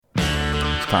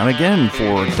Time again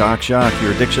for Doc Jacques,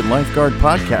 your Addiction Lifeguard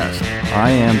podcast.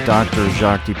 I am Dr.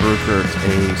 Jacques de Broekert,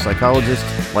 a psychologist,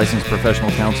 licensed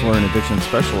professional counselor, and addiction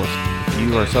specialist. If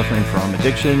you are suffering from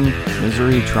addiction,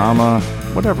 misery, trauma,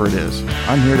 whatever it is,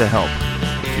 I'm here to help.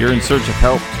 If you're in search of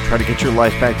help to try to get your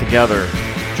life back together,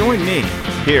 join me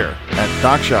here at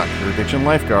Doc Jacques, your Addiction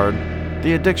Lifeguard,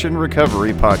 the Addiction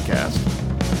Recovery Podcast.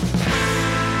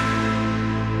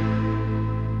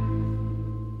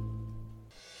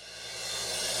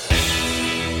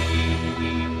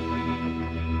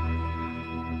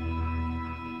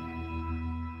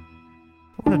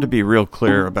 I wanted to be real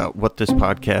clear about what this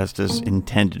podcast is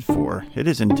intended for. It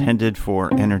is intended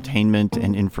for entertainment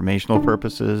and informational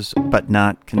purposes, but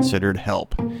not considered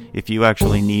help. If you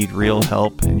actually need real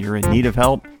help and you're in need of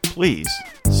help, please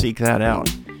seek that out.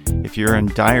 If you're in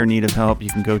dire need of help, you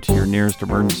can go to your nearest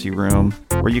emergency room,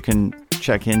 or you can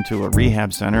check into a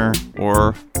rehab center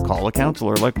or call a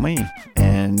counselor like me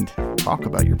and talk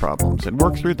about your problems and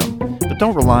work through them. But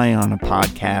don't rely on a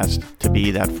podcast to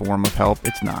be that form of help.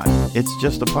 It's not. It's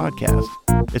just a podcast.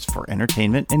 It's for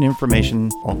entertainment and information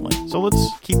only. So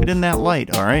let's keep it in that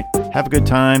light, all right? Have a good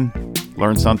time,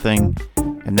 learn something,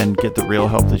 and then get the real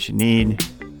help that you need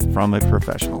from a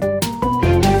professional.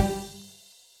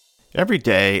 Every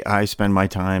day, I spend my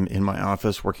time in my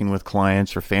office working with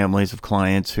clients or families of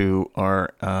clients who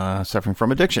are suffering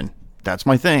from addiction. That's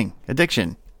my thing,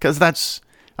 addiction, because that's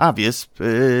obvious.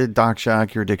 Doc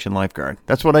Jacques, your addiction lifeguard.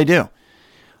 That's what I do.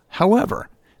 However,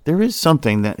 there is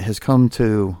something that has come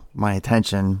to my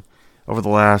attention over the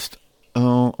last,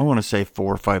 I want to say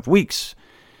 4 or 5 weeks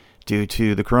due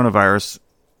to the coronavirus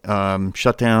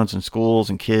shutdowns in schools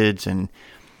and kids. And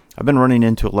I've been running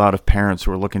into a lot of parents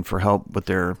who are looking for help with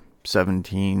their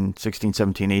 16,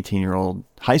 17, 18-year-old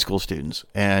high school students.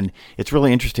 And it's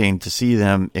really interesting to see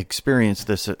them experience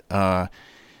this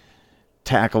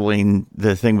tackling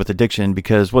the thing with addiction,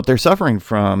 because what they're suffering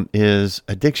from is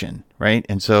addiction, right?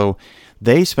 And so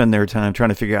they spend their time trying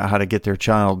to figure out how to get their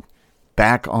child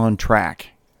back on track.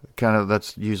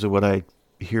 That's usually what I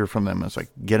hear from them. It's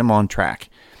like, get them on track.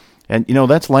 And,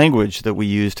 that's language that we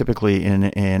use typically in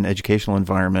an educational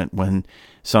environment when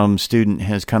some student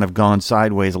has kind of gone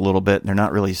sideways a little bit and they're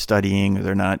not really studying, or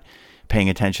they're not paying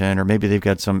attention, or maybe they've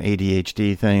got some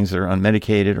ADHD things, they're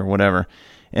unmedicated or whatever.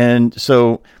 And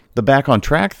so the back on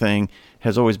track thing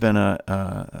has always been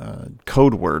a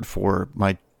code word for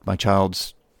my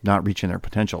child's not reaching their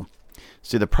potential.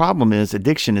 See, the problem is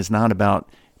addiction is not about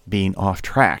being off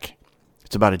track.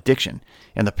 It's about addiction.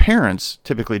 And the parents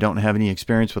typically don't have any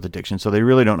experience with addiction, so they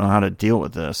really don't know how to deal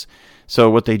with this. So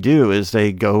what they do is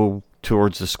they go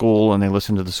towards the school and they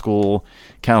listen to the school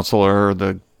counselor or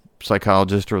the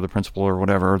psychologist or the principal or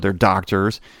whatever, their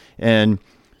doctors, and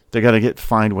they got to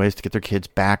find ways to get their kids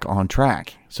back on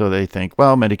track. So they think,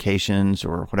 well, medications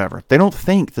or whatever. They don't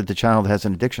think that the child has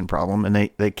an addiction problem, and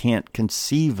they can't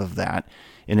conceive of that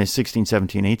in a 16,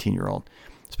 17, 18-year-old.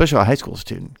 Especially a high school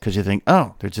student, because you think,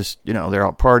 oh, they're just, they're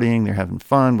out partying, they're having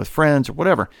fun with friends or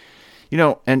whatever.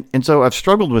 And so I've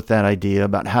struggled with that idea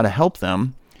about how to help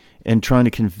them and trying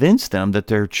to convince them that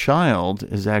their child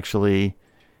is actually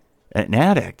an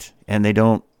addict, and they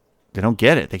don't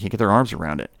get it. They can't get their arms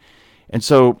around it. And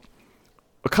so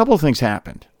a couple of things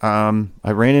happened.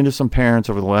 I ran into some parents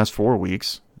over the last 4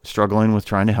 weeks struggling with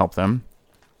trying to help them.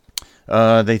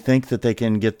 They think that they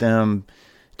can get them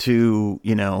to,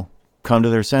 come to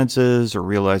their senses or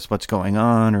realize what's going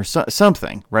on or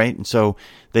something, right? And so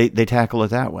they tackle it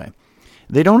that way.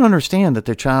 They don't understand that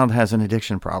their child has an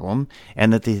addiction problem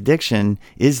and that the addiction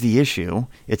is the issue.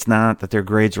 It's not that their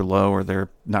grades are low or they're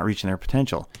not reaching their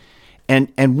potential.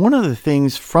 And one of the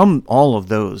things from all of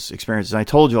those experiences, I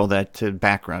told you all that to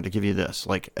background to give you this,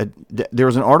 there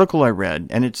was an article I read,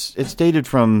 and it's dated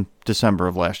from December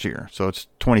of last year, so it's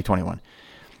 2021.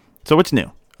 So it's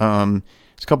new.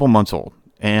 It's a couple months old.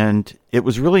 And it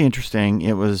was really interesting.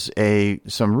 It was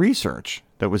some research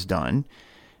that was done.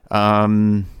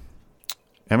 I'm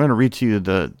going to read to you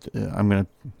I'm going to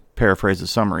paraphrase the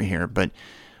summary here, but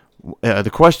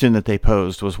the question that they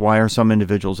posed was, why are some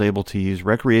individuals able to use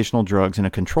recreational drugs in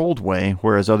a controlled way,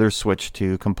 whereas others switch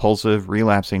to compulsive,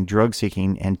 relapsing,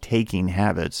 drug-seeking, and taking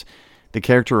habits that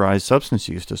characterize substance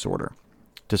use disorder?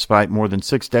 Despite more than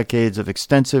 6 decades of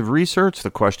extensive research,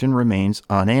 the question remains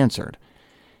unanswered,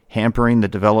 hampering the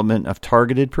development of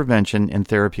targeted prevention and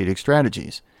therapeutic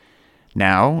strategies.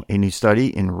 Now, a new study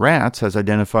in rats has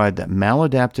identified the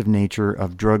maladaptive nature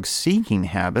of drug-seeking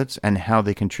habits and how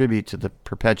they contribute to the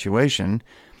perpetuation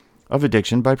of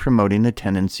addiction by promoting the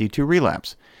tendency to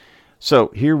relapse. So,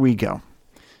 here we go.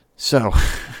 So,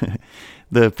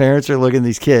 the parents are looking at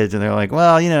these kids and they're like,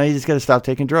 well, you just got to stop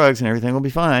taking drugs and everything will be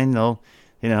fine. They'll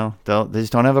They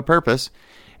just don't have a purpose.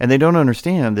 And they don't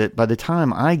understand that by the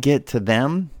time I get to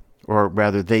them, or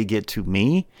rather they get to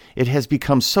me, it has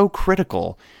become so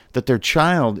critical that their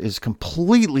child is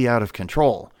completely out of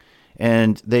control.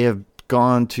 And they have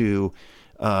gone to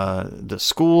the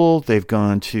school, they've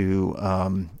gone to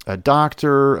a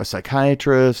doctor, a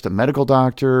psychiatrist, a medical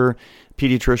doctor,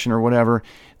 pediatrician, or whatever.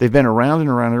 They've been around and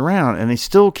around and around, and they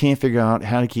still can't figure out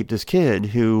how to keep this kid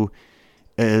who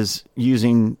is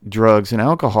using drugs and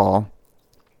alcohol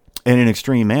in an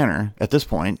extreme manner at this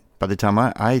point. By the time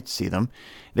I see them,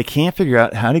 they can't figure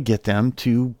out how to get them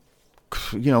to,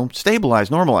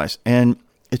 stabilize, normalize. And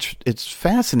it's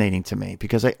fascinating to me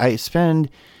because I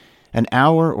spend an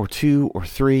hour or 2 or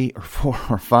 3 or 4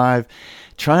 or 5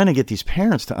 trying to get these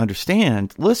parents to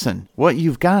understand, listen, what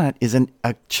you've got is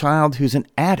a child who's an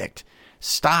addict.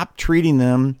 Stop treating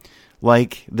them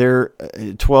like they're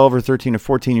 12 or 13 or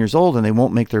 14 years old and they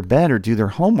won't make their bed or do their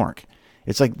homework.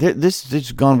 It's like this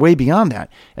has gone way beyond that.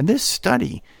 And this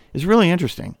study is really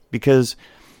interesting because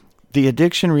the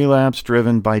addiction relapse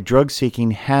driven by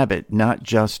drug-seeking habit, not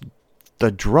just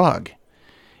the drug.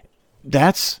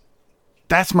 That's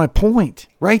my point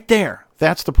right there.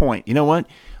 That's the point. You know what?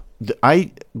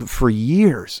 For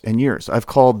years and years, I've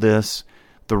called this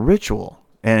the ritual,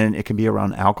 and it can be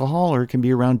around alcohol or it can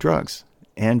be around drugs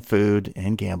and food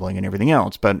and gambling and everything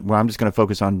else. But I'm just going to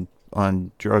focus on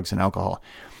drugs and alcohol.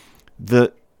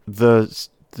 The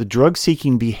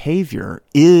drug-seeking behavior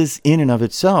is in and of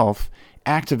itself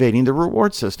activating the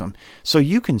reward system. So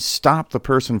you can stop the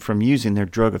person from using their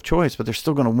drug of choice, but they're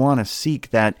still going to want to seek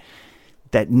that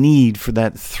need for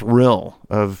that thrill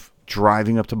of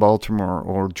driving up to Baltimore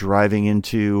or driving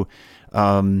into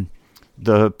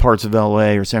the parts of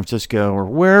LA or San Francisco or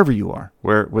wherever you are,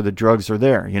 where the drugs are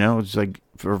there. It's like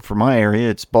for my area,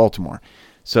 it's Baltimore.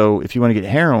 So if you want to get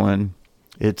heroin,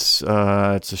 it's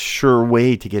a sure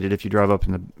way to get it if you drive up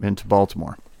into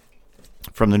Baltimore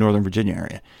from the Northern Virginia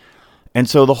area. And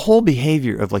so the whole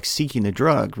behavior of like seeking the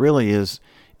drug really is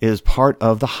part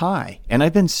of the high. And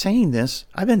I've been saying this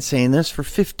for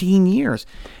 15 years.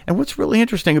 And what's really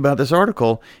interesting about this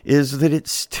article is that it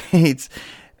states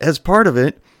as part of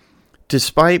it,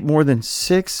 despite more than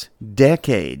 6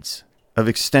 decades of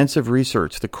extensive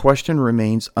research, the question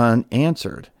remains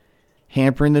unanswered,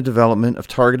 hampering the development of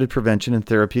targeted prevention and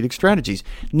therapeutic strategies.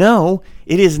 No,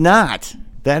 it is not.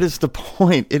 That is the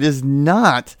point. It is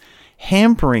not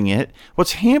hampering it.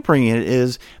 What's hampering it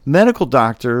is medical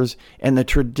doctors and the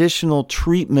traditional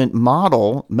treatment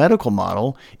model, medical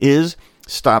model, is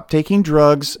stop taking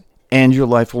drugs and your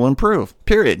life will improve,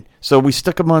 period. So we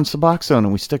stick them on Suboxone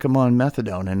and we stick them on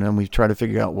methadone, and then we try to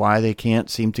figure out why they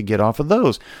can't seem to get off of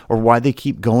those or why they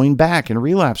keep going back and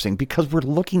relapsing, because we're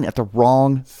looking at the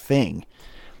wrong thing.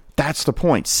 That's the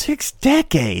point. 6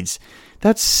 decades.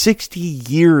 That's 60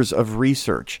 years of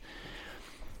research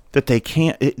that they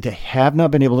have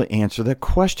not been able to answer that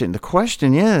question. The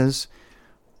question is,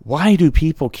 why do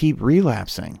people keep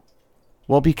relapsing?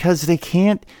 Well, because they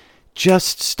can't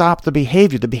just stop the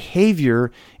behavior. The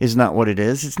behavior is not what it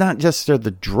is. It's not just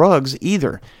the drugs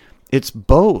either. It's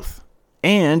both.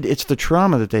 And it's the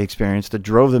trauma that they experienced that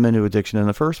drove them into addiction in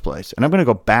the first place. And I'm going to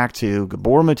go back to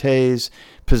Gabor Mate's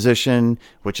position,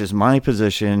 which is my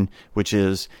position, which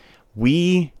is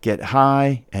we get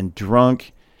high and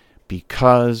drunk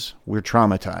because we're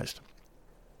traumatized.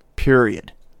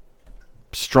 Period.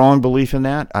 Strong belief in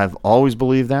that. I've always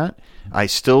believed that. I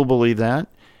still believe that.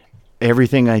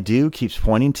 Everything I do keeps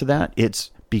pointing to that.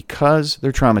 It's because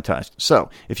they're traumatized. So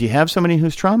if you have somebody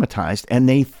who's traumatized and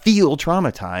they feel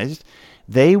traumatized,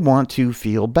 they want to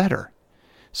feel better.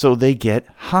 So they get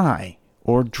high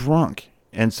or drunk.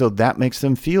 And so that makes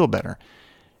them feel better.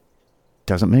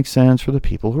 Doesn't make sense for the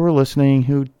people who are listening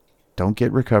who don't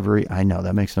get recovery. I know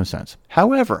that makes no sense.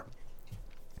 However,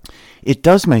 it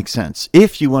does make sense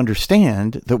if you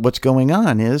understand that what's going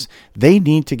on is they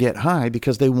need to get high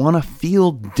because they want to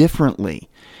feel differently.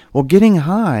 Well, getting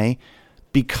high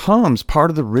becomes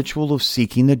part of the ritual of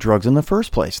seeking the drugs in the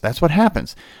first place. That's what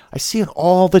happens. I see it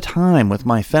all the time with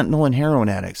my fentanyl and heroin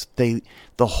addicts. I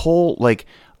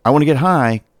want to get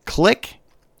high, click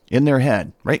in their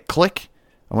head, right? Click.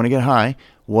 I want to get high.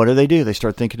 What do? They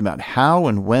start thinking about how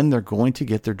and when they're going to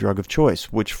get their drug of choice,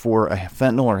 which for a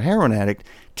fentanyl or heroin addict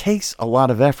takes a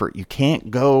lot of effort. You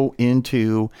can't go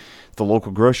into the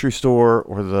local grocery store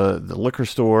or the liquor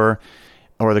store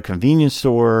or the convenience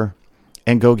store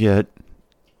and go get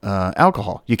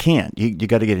alcohol. You can't. You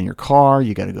got to get in your car.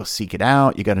 You got to go seek it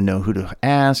out. You got to know who to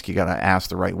ask. You got to ask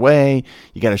the right way.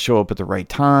 You got to show up at the right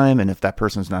time. And if that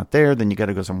person's not there, then you got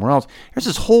to go somewhere else. There's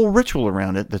this whole ritual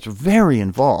around it that's very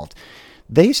involved.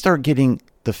 They start getting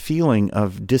the feeling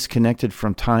of disconnected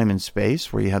from time and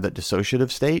space, where you have that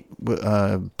dissociative state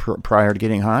prior to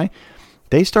getting high.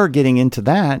 They start getting into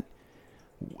that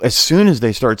as soon as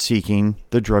they start seeking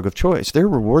the drug of choice. Their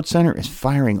reward center is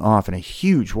firing off in a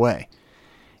huge way.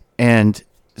 And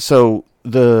so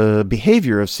the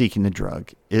behavior of seeking the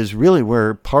drug is really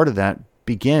where part of that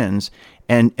begins.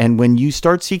 And when you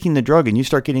start seeking the drug and you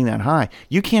start getting that high,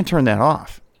 you can't turn that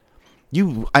off.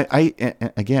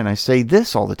 I say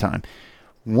this all the time.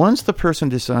 Once the person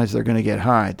decides they're going to get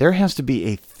high, there has to be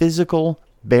a physical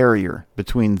barrier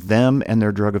between them and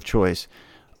their drug of choice.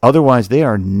 Otherwise, they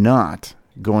are not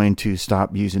going to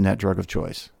stop using that drug of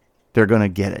choice. They're going to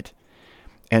get it.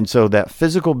 And so that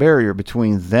physical barrier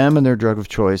between them and their drug of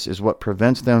choice is what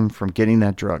prevents them from getting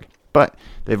that drug. But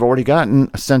they've already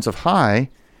gotten a sense of high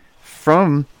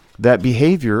from that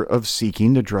behavior of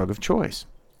seeking the drug of choice.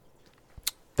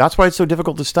 That's why it's so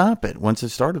difficult to stop it once it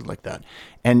started like that.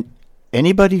 And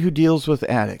anybody who deals with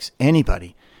addicts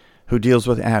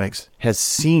has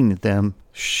seen them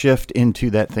shift into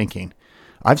that thinking.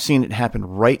 I've seen it happen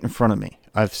right in front of me.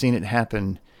 I've seen it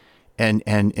happen,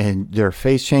 and their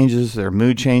face changes, their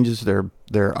mood changes,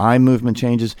 their eye movement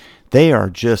changes. They're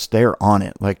on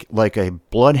it, like a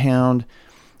bloodhound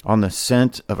on the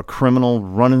scent of a criminal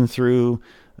running through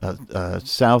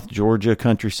South Georgia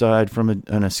countryside from an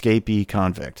escapee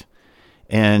convict.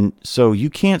 And so you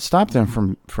can't stop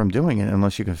them from doing it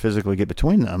unless you can physically get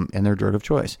between them and their drug of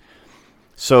choice.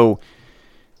 So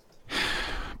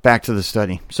back to the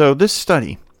study. So this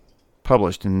study,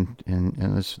 published in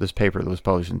this paper that was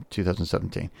published in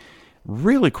 2017,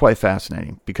 really quite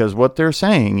fascinating, because what they're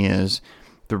saying is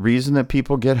the reason that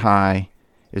people get high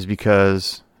is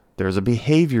because there's a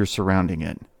behavior surrounding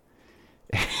it.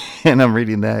 And I'm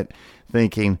reading that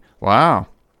thinking, wow,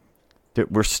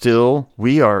 that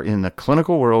we are in the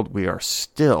clinical world, we are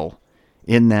still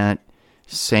in that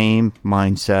same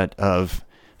mindset of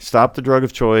stop the drug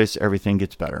of choice, everything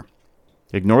gets better.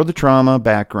 Ignore the trauma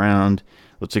background.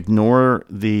 Let's ignore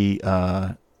the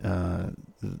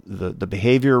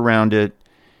behavior around it,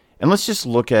 and let's just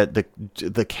look at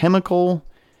the chemical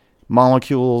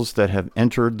molecules that have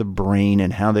entered the brain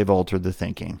and how they've altered the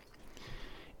thinking.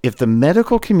 If the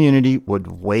medical community would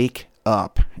wake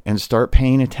up and start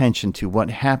paying attention to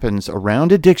what happens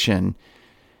around addiction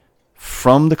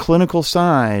from the clinical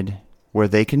side, where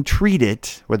they can treat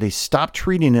it, where they stop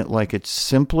treating it like it's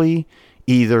simply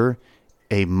either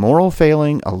a moral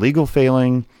failing, a legal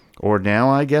failing, or now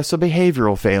I guess a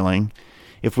behavioral failing.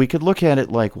 If we could look at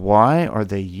it like, why are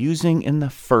they using in the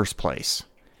first place?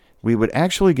 We would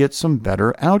actually get some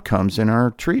better outcomes in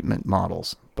our treatment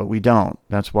models, but we don't.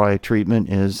 That's why treatment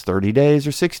is 30 days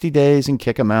or 60 days and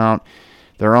kick them out.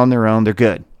 They're on their own. They're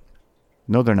good.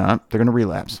 No, they're not. They're going to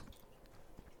relapse.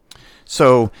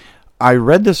 So I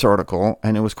read this article,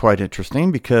 and it was quite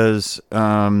interesting because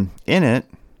in it,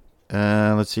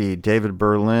 David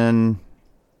Bellin,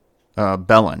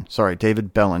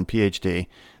 PhD,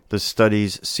 the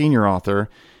study's senior author,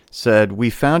 said, we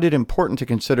found it important to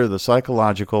consider the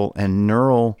psychological and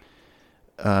neural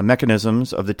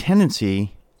mechanisms of the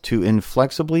tendency to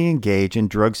inflexibly engage in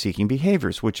drug-seeking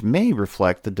behaviors, which may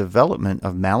reflect the development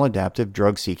of maladaptive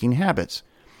drug-seeking habits.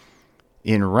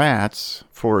 In rats,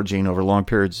 foraging over long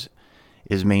periods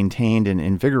is maintained and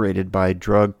invigorated by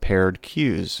drug-paired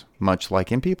cues, much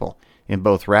like in people. In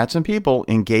both rats and people,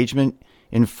 engagement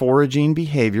in foraging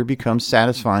behavior becomes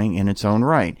satisfying in its own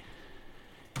right.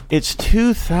 It's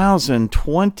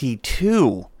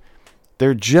 2022.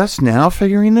 They're just now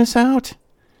figuring this out?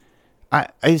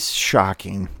 It's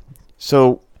shocking.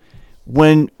 So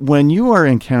when you are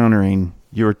encountering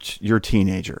your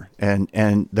teenager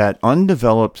and that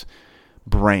undeveloped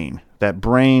brain, that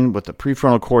brain with the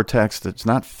prefrontal cortex that's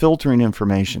not filtering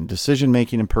information,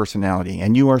 decision-making, and personality,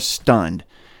 and you are stunned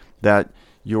that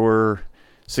your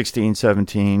 16,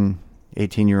 17,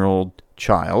 18-year-old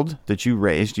child that you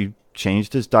raised, you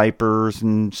changed his diapers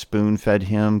and spoon-fed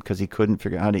him because he couldn't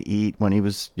figure out how to eat when he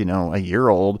was, a year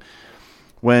old.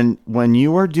 When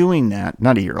you are doing that,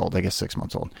 not a year old, I guess 6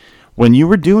 months old. When you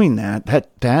were doing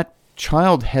that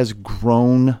child has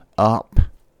grown up.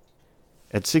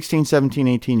 At 16, 17,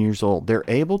 18 years old, they're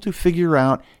able to figure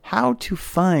out how to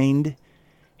find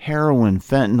heroin,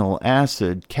 fentanyl,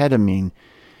 acid, ketamine,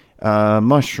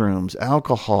 mushrooms,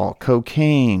 alcohol,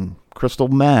 cocaine, crystal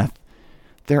meth.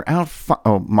 They're out.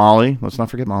 Molly. Let's not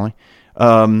forget Molly.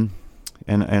 And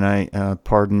I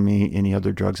pardon me any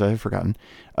other drugs I have forgotten.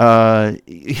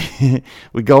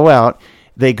 We go out.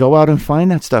 They go out and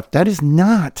find that stuff. That is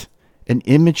not an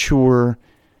immature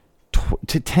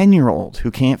to 10-year-old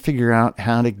who can't figure out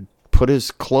how to put his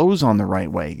clothes on the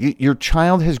right way. Your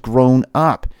child has grown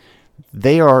up.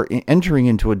 they are entering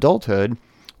into adulthood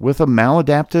with a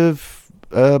maladaptive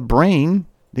brain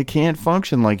that can't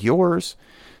function like yours.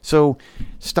 So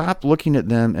stop looking at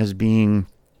them as being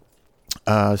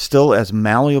still as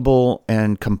malleable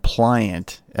and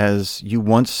compliant as you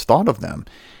once thought of them.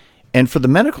 And for the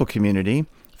medical community,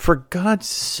 for God's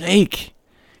sake,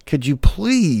 could you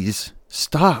please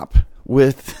stop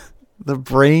with the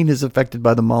brain is affected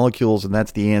by the molecules and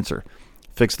that's the answer.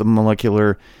 Fix the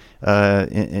molecular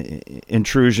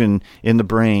intrusion in the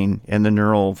brain and the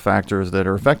neural factors that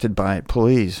are affected by it.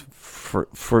 Please,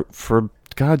 for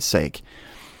God's sake.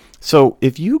 So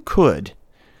if you could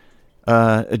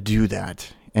do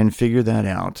that and figure that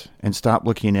out and stop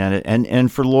looking at it,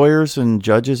 and for lawyers and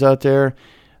judges out there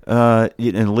in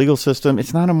the legal system,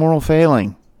 it's not a moral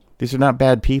failing. These are not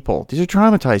bad people. These are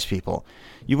traumatized people.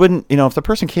 You wouldn't, if the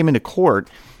person came into court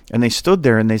and they stood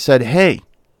there and they said, hey,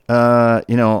 I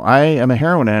am a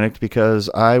heroin addict because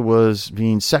I was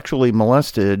being sexually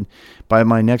molested by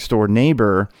my next door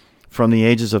neighbor from the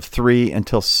ages of 3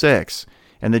 until 6.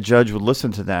 And the judge would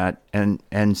listen to that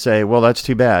and say, well, that's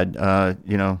too bad.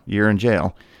 You're in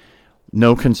jail.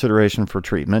 No consideration for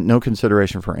treatment, no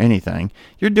consideration for anything.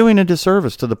 You're doing a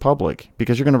disservice to the public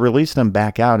because you're going to release them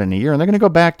back out in a year and they're going to go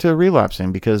back to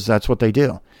relapsing because that's what they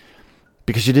do.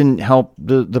 Because you didn't help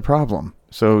the problem.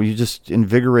 So you're just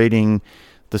invigorating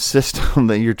the system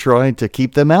that you're trying to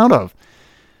keep them out of.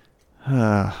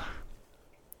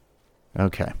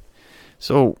 Okay.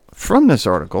 So from this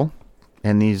article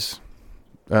and these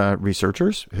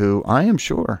researchers who I am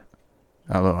sure,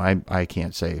 although I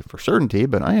can't say for certainty,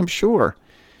 but I am sure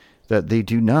that they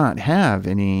do not have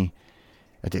any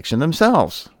addiction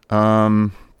themselves.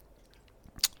 John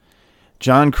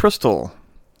Crystal,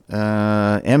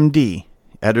 MD,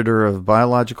 editor of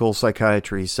Biological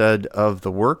Psychiatry, said of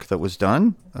the work that was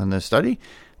done on this study,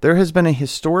 there has been a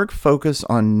historic focus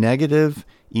on negative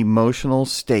emotional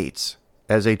states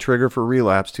as a trigger for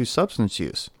relapse to substance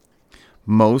use.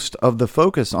 Most of the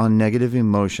focus on negative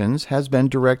emotions has been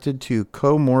directed to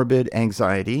comorbid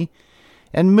anxiety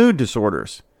and mood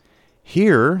disorders.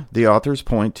 Here, the authors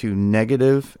point to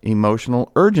negative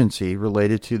emotional urgency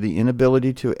related to the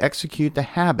inability to execute the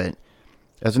habit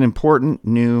as an important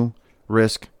new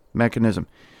risk mechanism.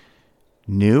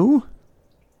 New?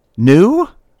 New?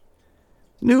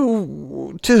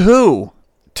 New to who?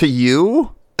 To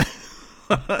you?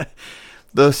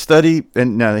 The study,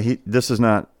 and no, this is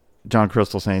not John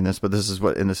Crystal saying this, but this is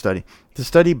what in the study. The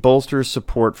study bolsters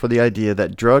support for the idea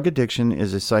that drug addiction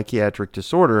is a psychiatric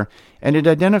disorder, and it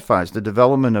identifies the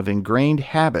development of ingrained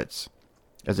habits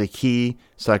as a key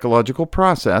psychological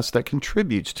process that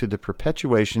contributes to the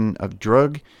perpetuation of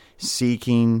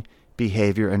drug-seeking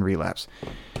behavior and relapse.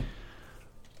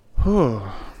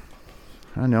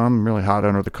 I know I'm really hot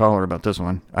under the collar about this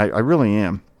one. I really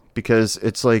am, because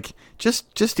it's like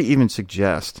just to even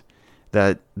suggest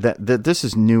that this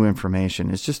is new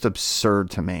information is just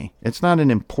absurd to me. It's not an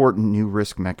important new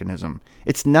risk mechanism.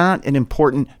 It's not an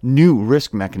important new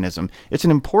risk mechanism. It's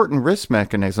an important risk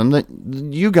mechanism that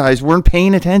you guys weren't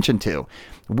paying attention to.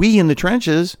 We in the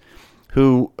trenches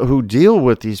who deal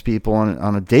with these people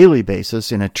on a daily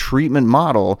basis in a treatment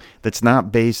model that's not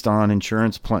based on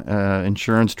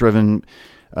insurance-driven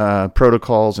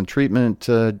protocols and treatment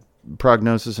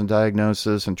prognosis and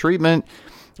diagnosis and treatment.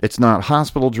 It's not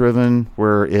hospital-driven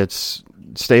where it's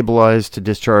stabilized to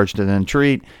discharge to then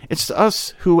treat. It's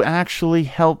us who actually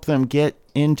help them get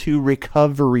into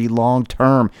recovery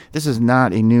long-term. This is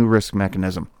not a new risk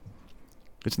mechanism.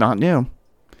 It's not new.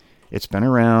 It's been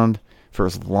around for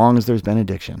as long as there's been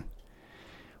addiction.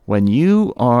 When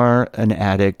you are an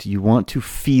addict, you want to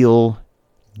feel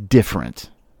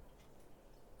different.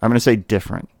 I'm going to say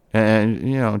different.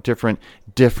 Different.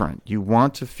 You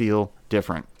want to feel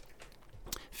different.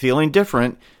 Feeling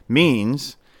different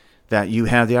means that you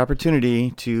have the opportunity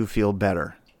to feel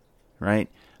better, right?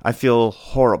 I feel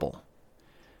horrible.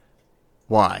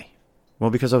 Why? Well,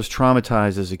 because I was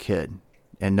traumatized as a kid,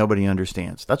 and nobody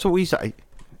understands. That's what we say.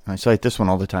 I cite this one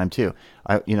all the time too.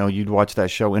 You'd watch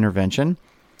that show Intervention,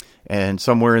 and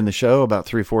somewhere in the show, about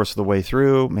 3/4 of the way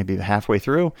through, maybe halfway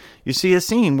through, you see a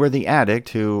scene where the addict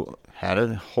who had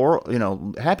a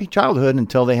happy childhood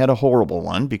until they had a horrible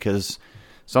one because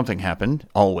something happened.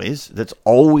 Always, that's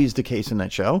always the case in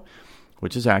that show,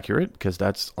 which is accurate because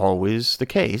that's always the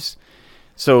case.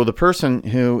 So the person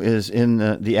who is in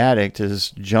the addict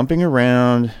is jumping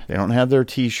around. They don't have their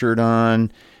T-shirt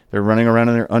on. They're running around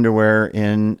in their underwear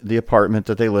in the apartment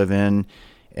that they live in,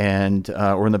 and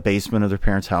or in the basement of their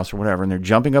parents' house or whatever. And they're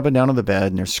jumping up and down on the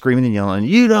bed, and they're screaming and yelling,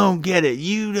 "You don't get it.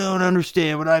 You don't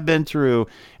understand what I've been through."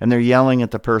 And they're yelling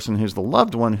at the person who's the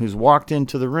loved one who's walked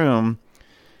into the room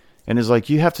and is like,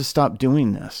 you have to stop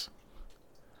doing this.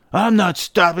 I'm not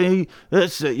stopping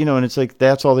this, and it's like,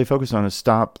 that's all they focus on is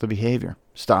stop the behavior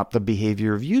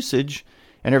of usage,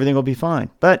 and everything will be fine.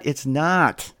 But it's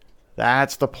not.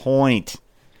 That's the point.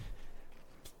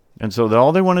 And so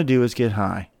all they want to do is get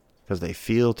high because they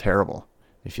feel terrible.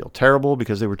 They feel terrible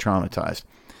because they were traumatized.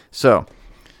 So,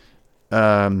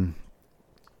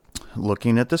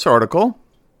 looking at this article,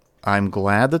 I'm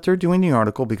glad that they're doing the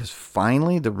article because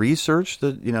finally the research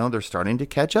that, they're starting to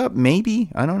catch up. Maybe,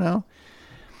 I don't know.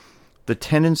 The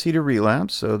tendency to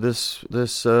relapse. So this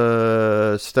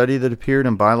study that appeared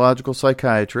in Biological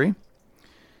Psychiatry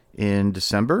in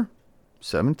December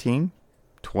 17,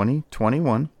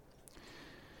 2021.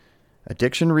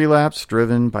 Addiction relapse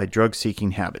driven by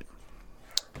drug-seeking habit.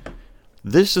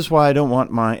 This is why I don't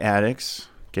want my addicts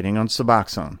getting on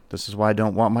Suboxone. This is why I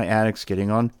don't want my addicts getting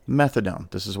on methadone.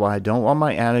 This is why I don't want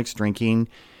my addicts drinking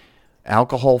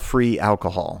alcohol-free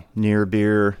alcohol, near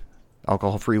beer,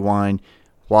 alcohol-free wine.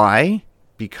 Why?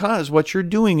 Because what you're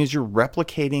doing is you're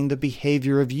replicating the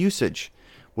behavior of usage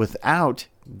without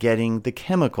getting the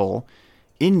chemical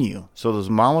in you. So those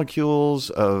molecules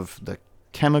of the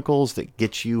chemicals that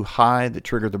get you high, that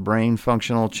trigger the brain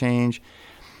functional change,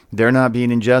 they're not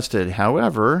being ingested.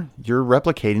 However, you're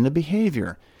replicating the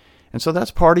behavior. And so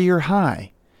that's part of your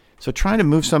high. So trying to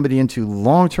move somebody into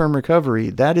long-term recovery,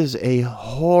 that is a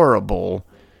horrible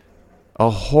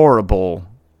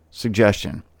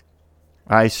suggestion.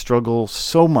 I struggle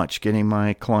so much getting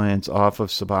my clients off of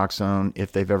Suboxone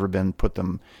if they've ever been put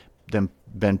on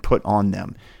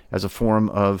them as a form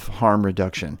of harm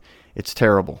reduction. It's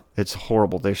terrible. It's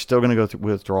horrible. They're still going to go through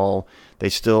withdrawal.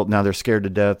 Now they're scared to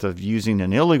death of using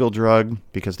an illegal drug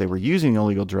because they were using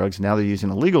illegal drugs. Now they're using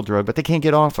a legal drug, but they can't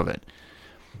get off of it.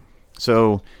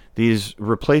 So these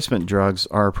replacement drugs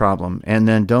are a problem. And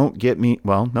then get me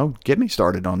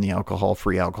started on the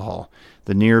alcohol-free alcohol,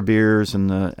 the near beers and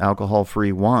the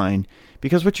alcohol-free wine,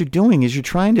 because what you're doing is you're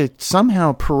trying to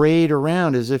somehow parade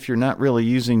around as if you're not really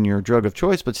using your drug of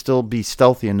choice, but still be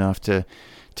stealthy enough to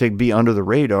be under the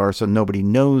radar so nobody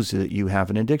knows that you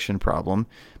have an addiction problem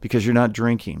because you're not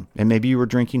drinking. And maybe you were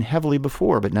drinking heavily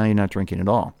before, but now you're not drinking at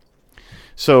all.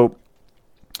 So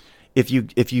if you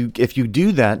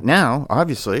do that now,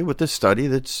 obviously with this study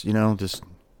that's,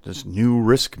 this new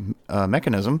risk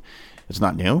mechanism, it's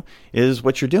not new, is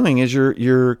what you're doing is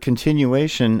your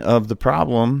continuation of the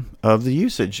problem of the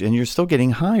usage, and you're still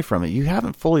getting high from it. You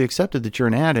haven't fully accepted that you're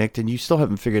an addict, and you still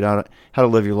haven't figured out how to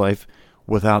live your life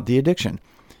without the addiction.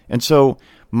 And so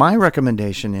my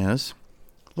recommendation is,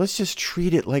 let's just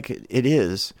treat it like it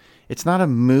is. It's not a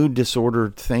mood disorder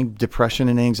thing, depression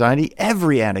and anxiety.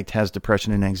 Every addict has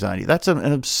depression and anxiety. That's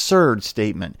an absurd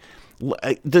statement.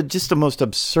 Just the most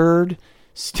absurd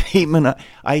statement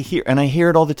I hear, and I hear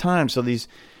it all the time. So these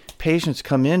patients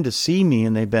come in to see me,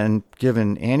 and they've been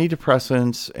given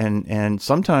antidepressants and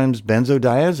sometimes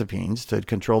benzodiazepines to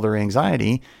control their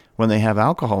anxiety when they have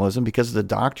alcoholism because the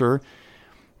doctor,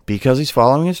 because he's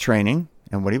following his training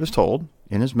and what he was told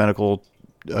in his medical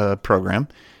program,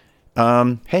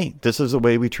 hey, this is the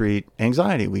way we treat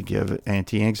anxiety. We give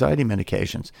anti-anxiety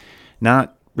medications,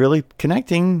 not really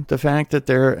connecting the fact that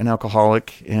they're an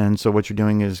alcoholic. And so what you're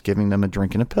doing is giving them a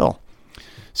drink and a pill.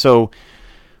 So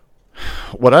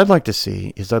what I'd like to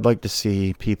see is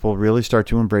people really start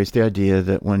to embrace the idea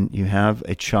that when you have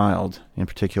a child, in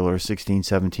particular, 16,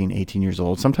 17, 18 years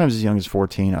old, sometimes as young as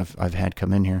 14, I've had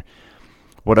come in here.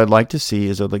 What I'd like to see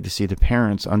is the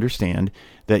parents understand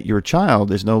that your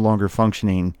child is no longer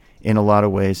functioning in a lot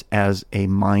of ways as a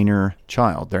minor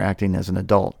child. They're acting as an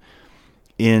adult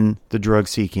in the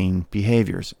drug-seeking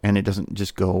behaviors, and it doesn't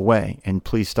just go away. And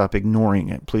please stop ignoring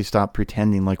it. Please stop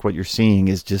pretending like what you're seeing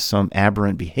is just some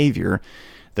aberrant behavior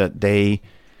that they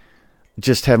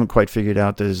just haven't quite figured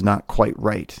out that is not quite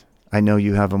right. I know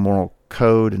you have a moral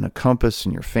code and a compass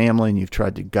in your family, and you've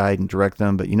tried to guide and direct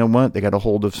them, but you know what? They got a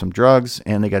hold of some drugs,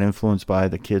 and they got influenced by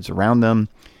the kids around them,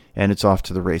 and it's off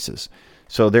to the races.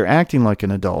 So they're acting like an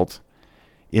adult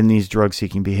in these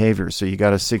drug-seeking behaviors. So you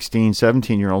got a 16,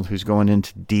 17-year-old who's going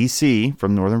into D.C.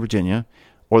 from Northern Virginia,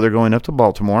 or they're going up to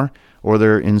Baltimore, or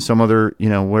they're in some other,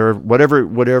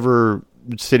 whatever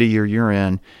city you're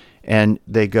in, and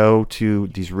they go to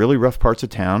these really rough parts of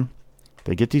town.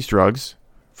 They get these drugs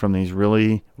from these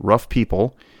really rough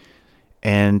people,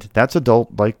 and that's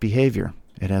adult-like behavior.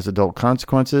 It has adult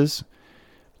consequences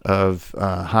of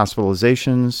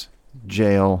hospitalizations,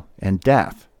 jail, and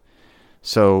death.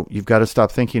 So you've got to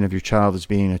stop thinking of your child as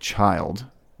being a child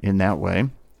in that way,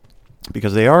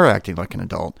 because they are acting like an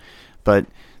adult. But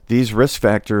these risk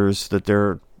factors that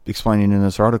they're explaining in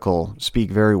this article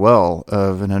speak very well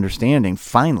of an understanding,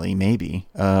 finally, maybe,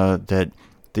 that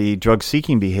the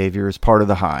drug-seeking behavior is part of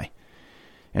the high.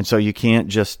 And so you can't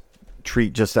just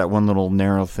treat just that one little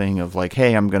narrow thing of like,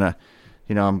 hey, I'm going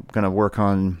to work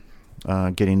on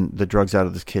getting the drugs out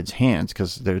of this kid's hands,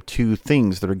 because there are two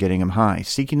things that are getting him high: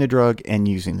 seeking the drug and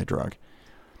using the drug.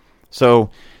 So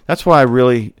that's why I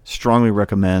really strongly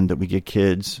recommend that we get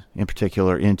kids in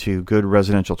particular into good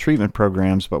residential treatment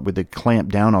programs, but with the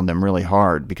clamp down on them really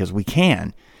hard, because we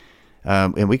can.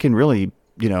 And we can really,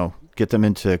 get them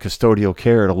into custodial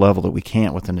care at a level that we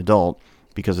can't with an adult,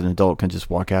 because an adult can just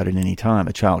walk out at any time.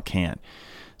 A child can't.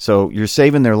 So you're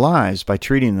saving their lives by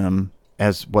treating them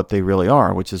as what they really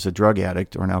are, which is a drug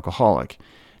addict or an alcoholic,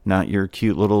 not your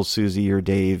cute little Susie or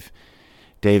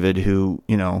David who,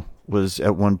 was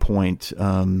at one point,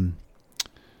 playing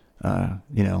on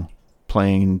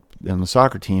the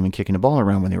soccer team and kicking the ball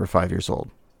around when they were 5 years old.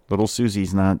 Little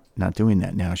Susie's not doing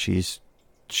that now. She's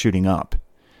shooting up.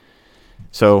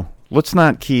 So let's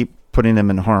not keep putting them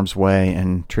in harm's way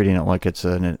and treating it like it's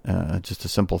just a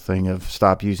simple thing of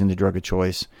stop using the drug of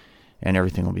choice and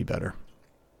everything will be better.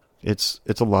 It's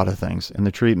a lot of things, and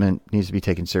the treatment needs to be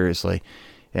taken seriously.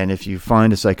 And if you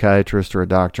find a psychiatrist or a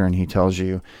doctor and he tells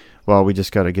you, well, we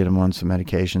just got to get them on some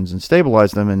medications and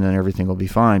stabilize them and then everything will be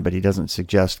fine, but he doesn't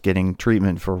suggest getting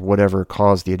treatment for whatever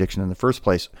caused the addiction in the first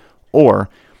place, or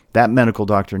that medical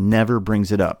doctor never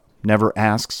brings it up, never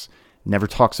asks, never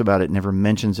talks about it, never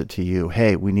mentions it to you,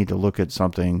 hey, we need to look at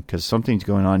something because something's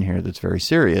going on here that's very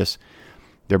serious.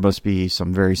 There must be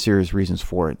some very serious reasons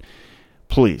for it.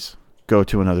 Please go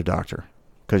to another doctor,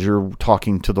 because you're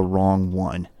talking to the wrong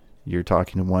one. You're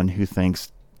talking to one who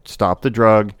thinks, stop the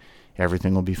drug,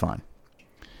 everything will be fine.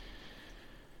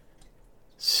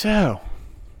 So,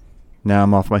 now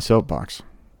I'm off my soapbox.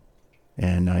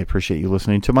 And I appreciate you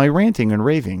listening to my ranting and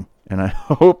raving. And I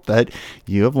hope that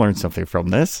you have learned something from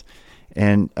this.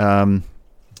 And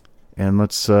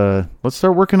let's start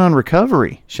working on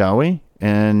recovery, shall we?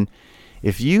 And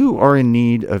if you are in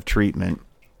need of treatment,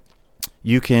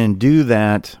 you can do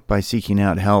that by seeking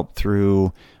out help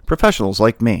through professionals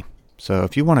like me. So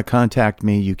if you want to contact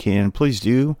me, you can. Please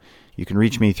do. You can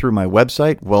reach me through my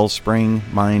website,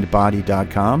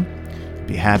 wellspringmindbody.com. I'd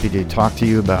be happy to talk to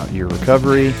you about your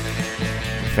recovery, your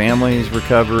family's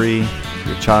recovery,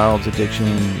 your child's addiction,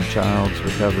 your child's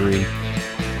recovery,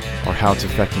 or how it's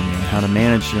affecting you, and how to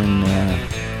manage and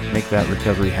make that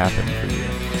recovery happen for you.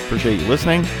 Appreciate you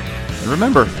listening. And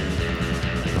remember,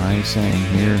 I'm saying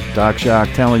here, Doc Shock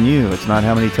telling you, it's not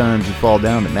how many times you fall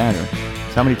down that matter.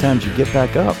 It's how many times you get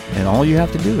back up. And all you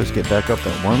have to do is get back up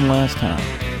that one last time.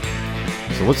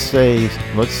 So let's stay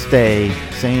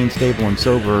sane, stable, and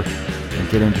sober, and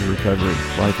get into recovery.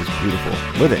 Life is beautiful.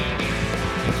 Live it.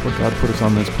 That's what God put us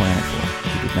on this planet for.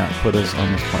 He did not put us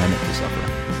on this planet to suffer.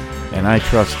 And I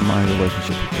trust my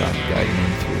relationship with God to guide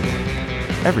me through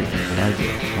everything that I do.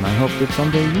 And I hope that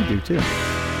someday you do too.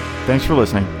 Thanks for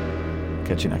listening.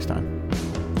 Catch you next time.